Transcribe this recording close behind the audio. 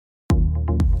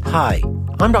Hi,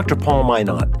 I'm Dr. Paul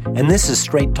Minot, and this is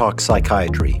Straight Talk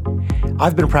Psychiatry.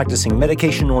 I've been practicing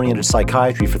medication-oriented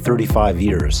psychiatry for 35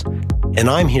 years, and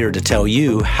I'm here to tell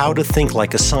you how to think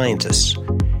like a scientist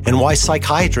and why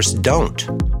psychiatrists don't.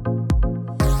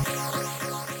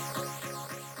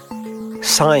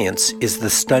 Science is the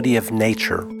study of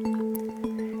nature,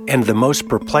 and the most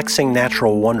perplexing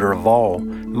natural wonder of all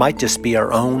might just be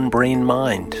our own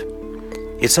brain-mind.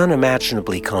 It's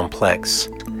unimaginably complex,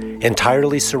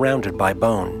 entirely surrounded by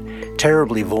bone,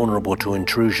 terribly vulnerable to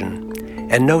intrusion,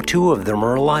 and no two of them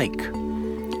are alike.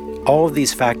 All of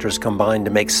these factors combine to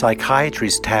make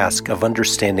psychiatry's task of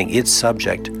understanding its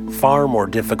subject far more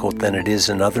difficult than it is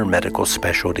in other medical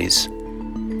specialties.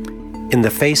 In the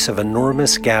face of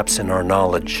enormous gaps in our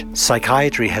knowledge,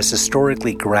 psychiatry has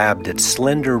historically grabbed at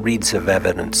slender reeds of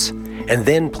evidence and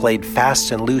then played fast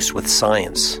and loose with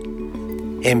science,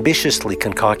 ambitiously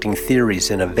concocting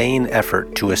theories in a vain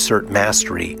effort to assert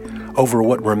mastery over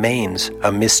what remains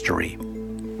a mystery.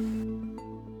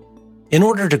 In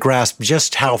order to grasp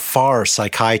just how far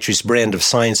psychiatry's brand of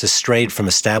science has strayed from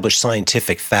established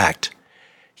scientific fact,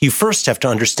 you first have to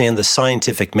understand the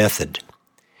scientific method,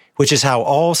 which is how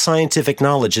all scientific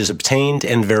knowledge is obtained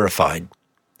and verified.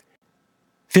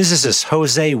 Physicist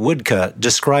Jose Woodka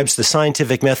describes the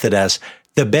scientific method as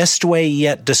the best way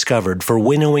yet discovered for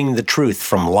winnowing the truth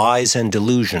from lies and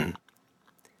delusion.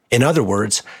 In other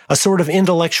words, a sort of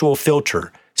intellectual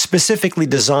filter specifically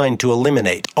designed to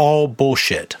eliminate all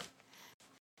bullshit.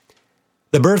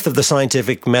 The birth of the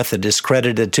scientific method is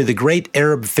credited to the great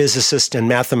Arab physicist and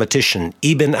mathematician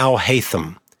Ibn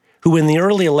al-Haytham, who in the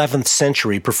early 11th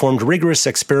century performed rigorous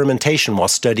experimentation while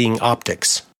studying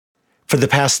optics. For the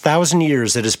past 1,000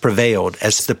 years, it has prevailed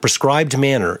as the prescribed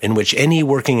manner in which any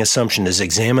working assumption is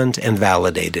examined and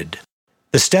validated.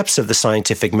 The steps of the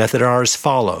scientific method are as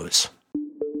follows.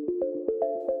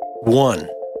 1.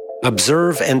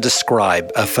 Observe and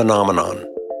describe a phenomenon.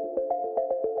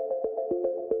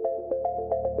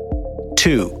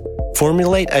 2.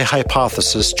 Formulate a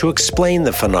hypothesis to explain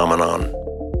the phenomenon.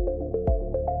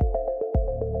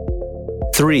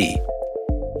 3.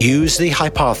 Use the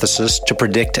hypothesis to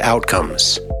predict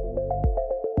outcomes.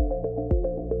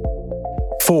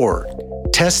 4.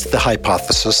 Test the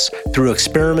hypothesis through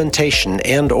experimentation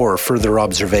and/or further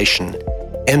observation,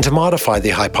 and to modify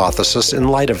the hypothesis in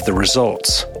light of the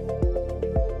results.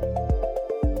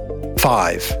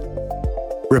 5.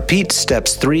 Repeat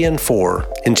steps 3 and 4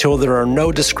 until there are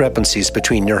no discrepancies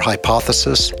between your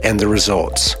hypothesis and the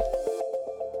results.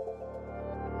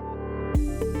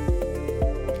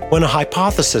 When a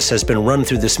hypothesis has been run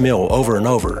through this mill over and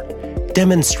over,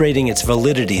 demonstrating its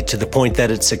validity to the point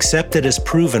that it's accepted as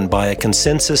proven by a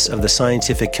consensus of the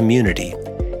scientific community,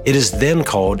 it is then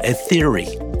called a theory,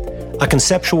 a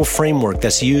conceptual framework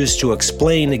that's used to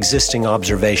explain existing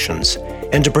observations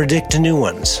and to predict new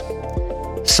ones.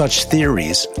 Such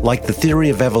theories, like the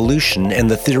theory of evolution and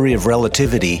the theory of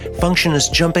relativity, function as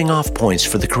jumping-off points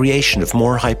for the creation of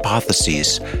more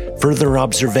hypotheses, further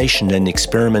observation and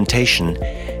experimentation,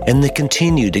 and the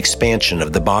continued expansion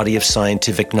of the body of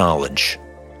scientific knowledge.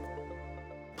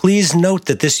 Please note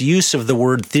that this use of the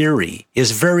word theory is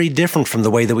very different from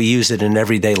the way that we use it in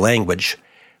everyday language,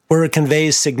 where it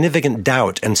conveys significant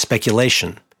doubt and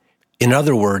speculation. In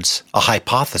other words, a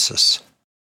hypothesis.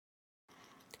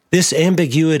 This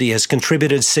ambiguity has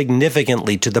contributed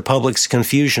significantly to the public's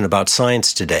confusion about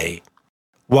science today.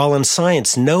 While in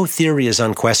science no theory is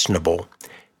unquestionable,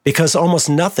 because almost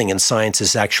nothing in science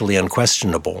is actually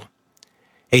unquestionable.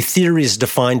 A theory is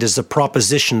defined as a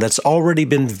proposition that's already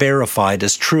been verified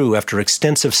as true after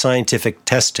extensive scientific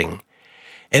testing,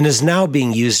 and is now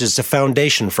being used as a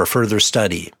foundation for further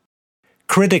study.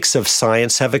 Critics of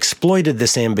science have exploited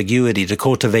this ambiguity to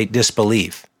cultivate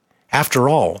disbelief. After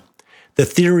all, the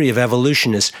theory of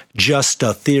evolution is just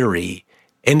a theory,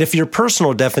 and if your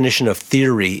personal definition of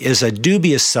theory is a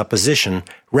dubious supposition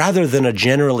rather than a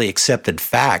generally accepted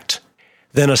fact,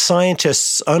 then a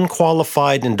scientist's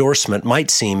unqualified endorsement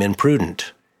might seem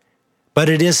imprudent. But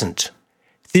it isn't.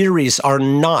 Theories are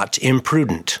not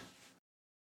imprudent.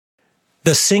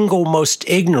 The single most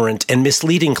ignorant and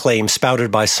misleading claim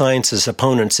spouted by science's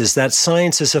opponents is that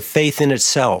science is a faith in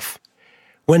itself,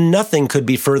 when nothing could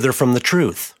be further from the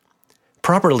truth.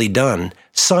 Properly done,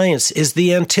 science is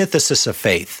the antithesis of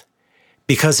faith,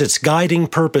 because its guiding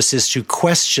purpose is to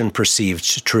question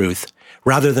perceived truth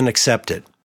rather than accept it.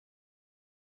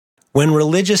 When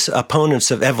religious opponents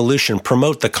of evolution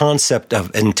promote the concept of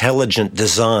intelligent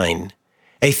design,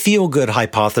 a feel-good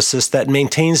hypothesis that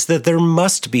maintains that there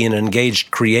must be an engaged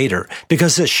creator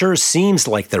because it sure seems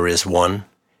like there is one,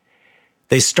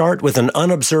 they start with an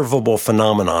unobservable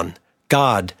phenomenon,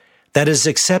 God, that is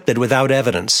accepted without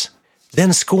evidence,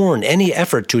 then scorn any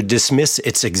effort to dismiss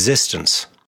its existence.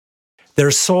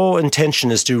 Their sole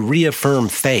intention is to reaffirm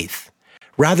faith,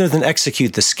 rather than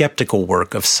execute the skeptical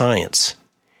work of science.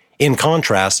 In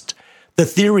contrast, the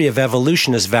theory of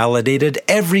evolution is validated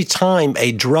every time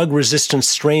a drug-resistant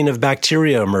strain of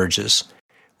bacteria emerges,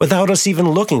 without us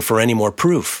even looking for any more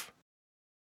proof.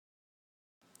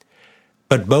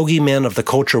 But bogeymen of the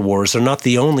culture wars are not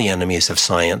the only enemies of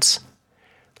science.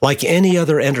 Like any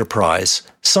other enterprise,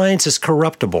 science is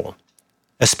corruptible,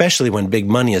 especially when big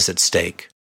money is at stake.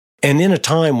 And in a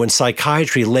time when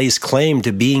psychiatry lays claim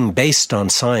to being based on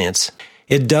science,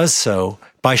 it does so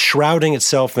by shrouding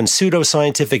itself in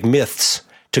pseudoscientific myths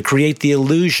to create the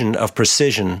illusion of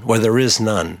precision where there is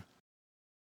none.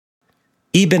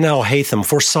 Ibn al-Haytham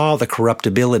foresaw the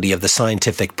corruptibility of the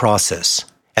scientific process.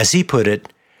 As he put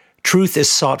it, truth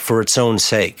is sought for its own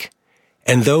sake,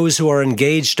 and those who are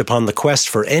engaged upon the quest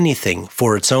for anything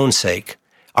for its own sake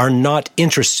are not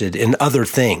interested in other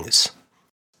things.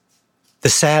 The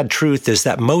sad truth is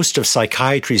that most of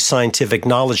psychiatry's scientific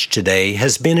knowledge today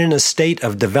has been in a state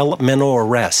of developmental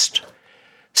arrest,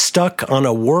 stuck on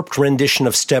a warped rendition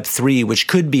of Step 3, which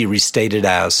could be restated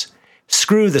as,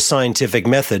 screw the scientific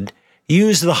method,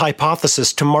 use the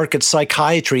hypothesis to market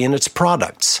psychiatry and its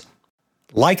products.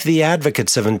 Like the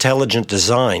advocates of intelligent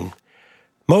design,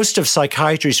 most of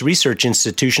psychiatry's research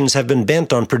institutions have been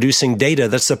bent on producing data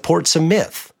that supports a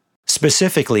myth,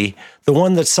 specifically the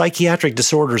one that psychiatric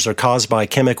disorders are caused by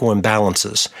chemical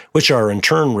imbalances, which are in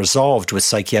turn resolved with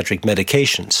psychiatric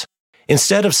medications.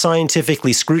 Instead of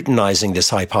scientifically scrutinizing this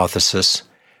hypothesis,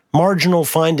 marginal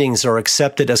findings are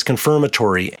accepted as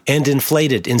confirmatory and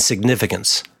inflated in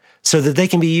significance, so that they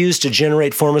can be used to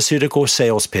generate pharmaceutical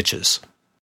sales pitches.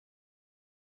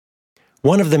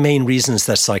 One of the main reasons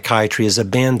that psychiatry has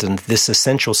abandoned this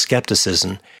essential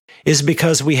skepticism is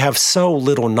because we have so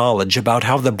little knowledge about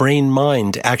how the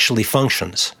brain-mind actually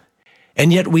functions.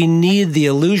 And yet we need the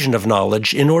illusion of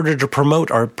knowledge in order to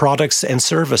promote our products and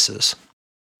services.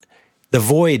 The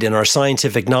void in our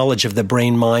scientific knowledge of the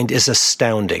brain-mind is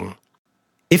astounding.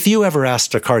 If you ever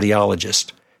asked a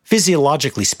cardiologist,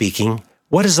 physiologically speaking,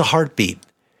 what is a heartbeat?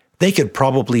 They could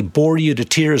probably bore you to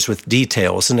tears with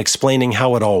details in explaining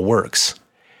how it all works.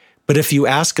 But if you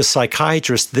ask a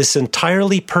psychiatrist this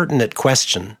entirely pertinent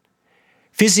question,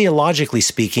 physiologically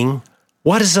speaking,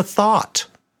 what is a thought?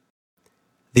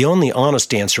 The only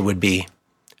honest answer would be,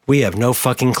 we have no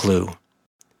fucking clue.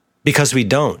 Because we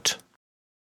don't.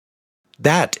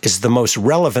 That is the most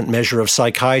relevant measure of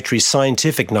psychiatry's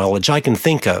scientific knowledge I can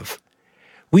think of.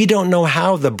 We don't know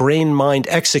how the brain-mind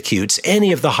executes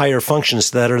any of the higher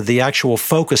functions that are the actual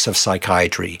focus of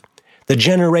psychiatry, the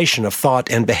generation of thought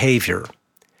and behavior.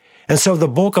 And so the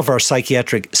bulk of our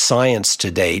psychiatric science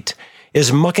to date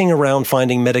is mucking around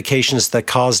finding medications that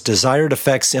cause desired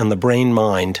effects in the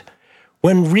brain-mind,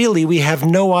 when really we have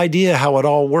no idea how it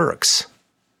all works.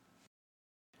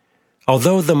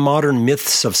 Although the modern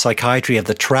myths of psychiatry have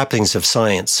the trappings of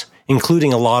science,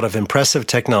 including a lot of impressive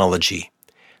technology,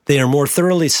 they are more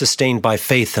thoroughly sustained by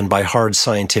faith than by hard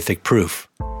scientific proof.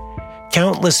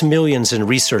 Countless millions in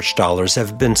research dollars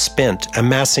have been spent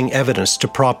amassing evidence to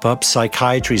prop up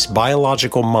psychiatry's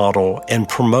biological model and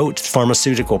promote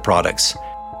pharmaceutical products,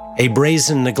 a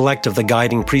brazen neglect of the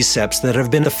guiding precepts that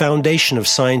have been the foundation of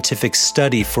scientific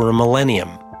study for a millennium.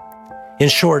 In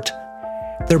short,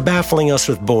 they're baffling us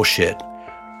with bullshit,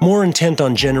 more intent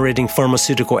on generating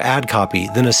pharmaceutical ad copy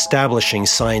than establishing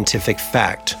scientific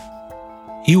fact.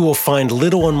 You will find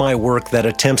little in my work that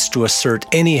attempts to assert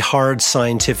any hard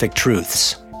scientific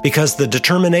truths, because the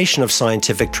determination of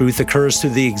scientific truth occurs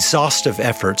through the exhaustive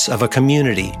efforts of a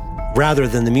community rather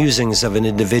than the musings of an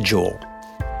individual.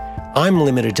 I'm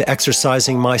limited to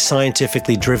exercising my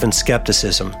scientifically driven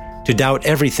skepticism to doubt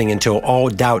everything until all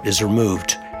doubt is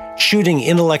removed, shooting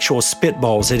intellectual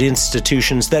spitballs at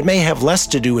institutions that may have less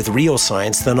to do with real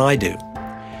science than I do,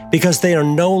 because they are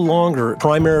no longer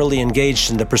primarily engaged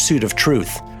in the pursuit of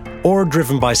truth or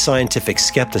driven by scientific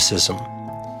skepticism.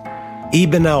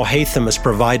 Ibn al-Haytham has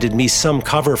provided me some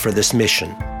cover for this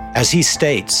mission, as he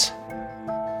states,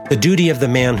 "The duty of the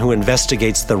man who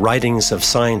investigates the writings of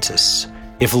scientists,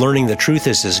 if learning the truth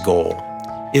is his goal,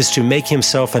 is to make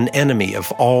himself an enemy of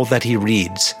all that he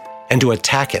reads and to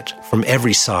attack it from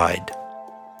every side.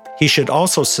 He should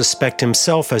also suspect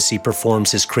himself as he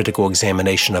performs his critical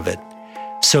examination of it,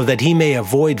 so that he may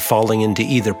avoid falling into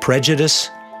either prejudice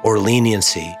or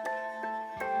leniency."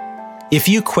 If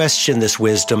you question this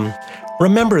wisdom,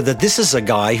 remember that this is a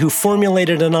guy who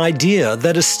formulated an idea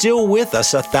that is still with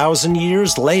us 1,000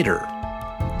 years later.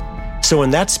 So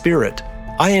in that spirit,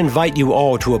 I invite you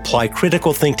all to apply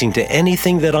critical thinking to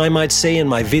anything that I might say in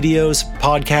my videos,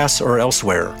 podcasts, or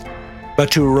elsewhere, but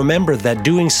to remember that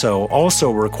doing so also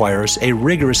requires a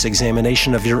rigorous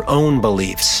examination of your own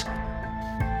beliefs.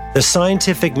 The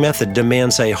scientific method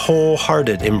demands a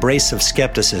wholehearted embrace of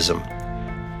skepticism,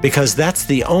 because that's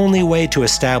the only way to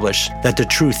establish that the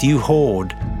truth you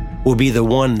hold will be the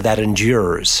one that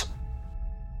endures.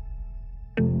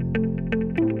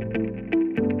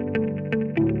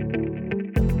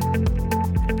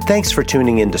 Thanks for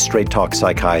tuning in to Straight Talk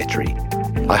Psychiatry.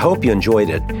 I hope you enjoyed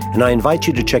it, and I invite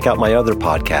you to check out my other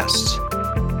podcasts.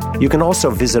 You can also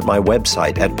visit my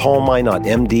website at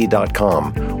paulminotmd.com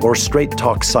or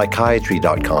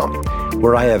straighttalkpsychiatry.com,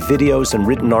 where I have videos and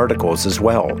written articles as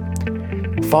well.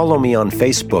 Follow me on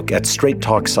Facebook at Straight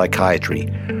Talk Psychiatry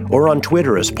or on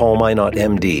Twitter as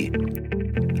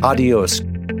PaulMinotMD. Adios,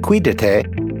 cuídate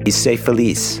y sé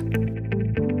feliz.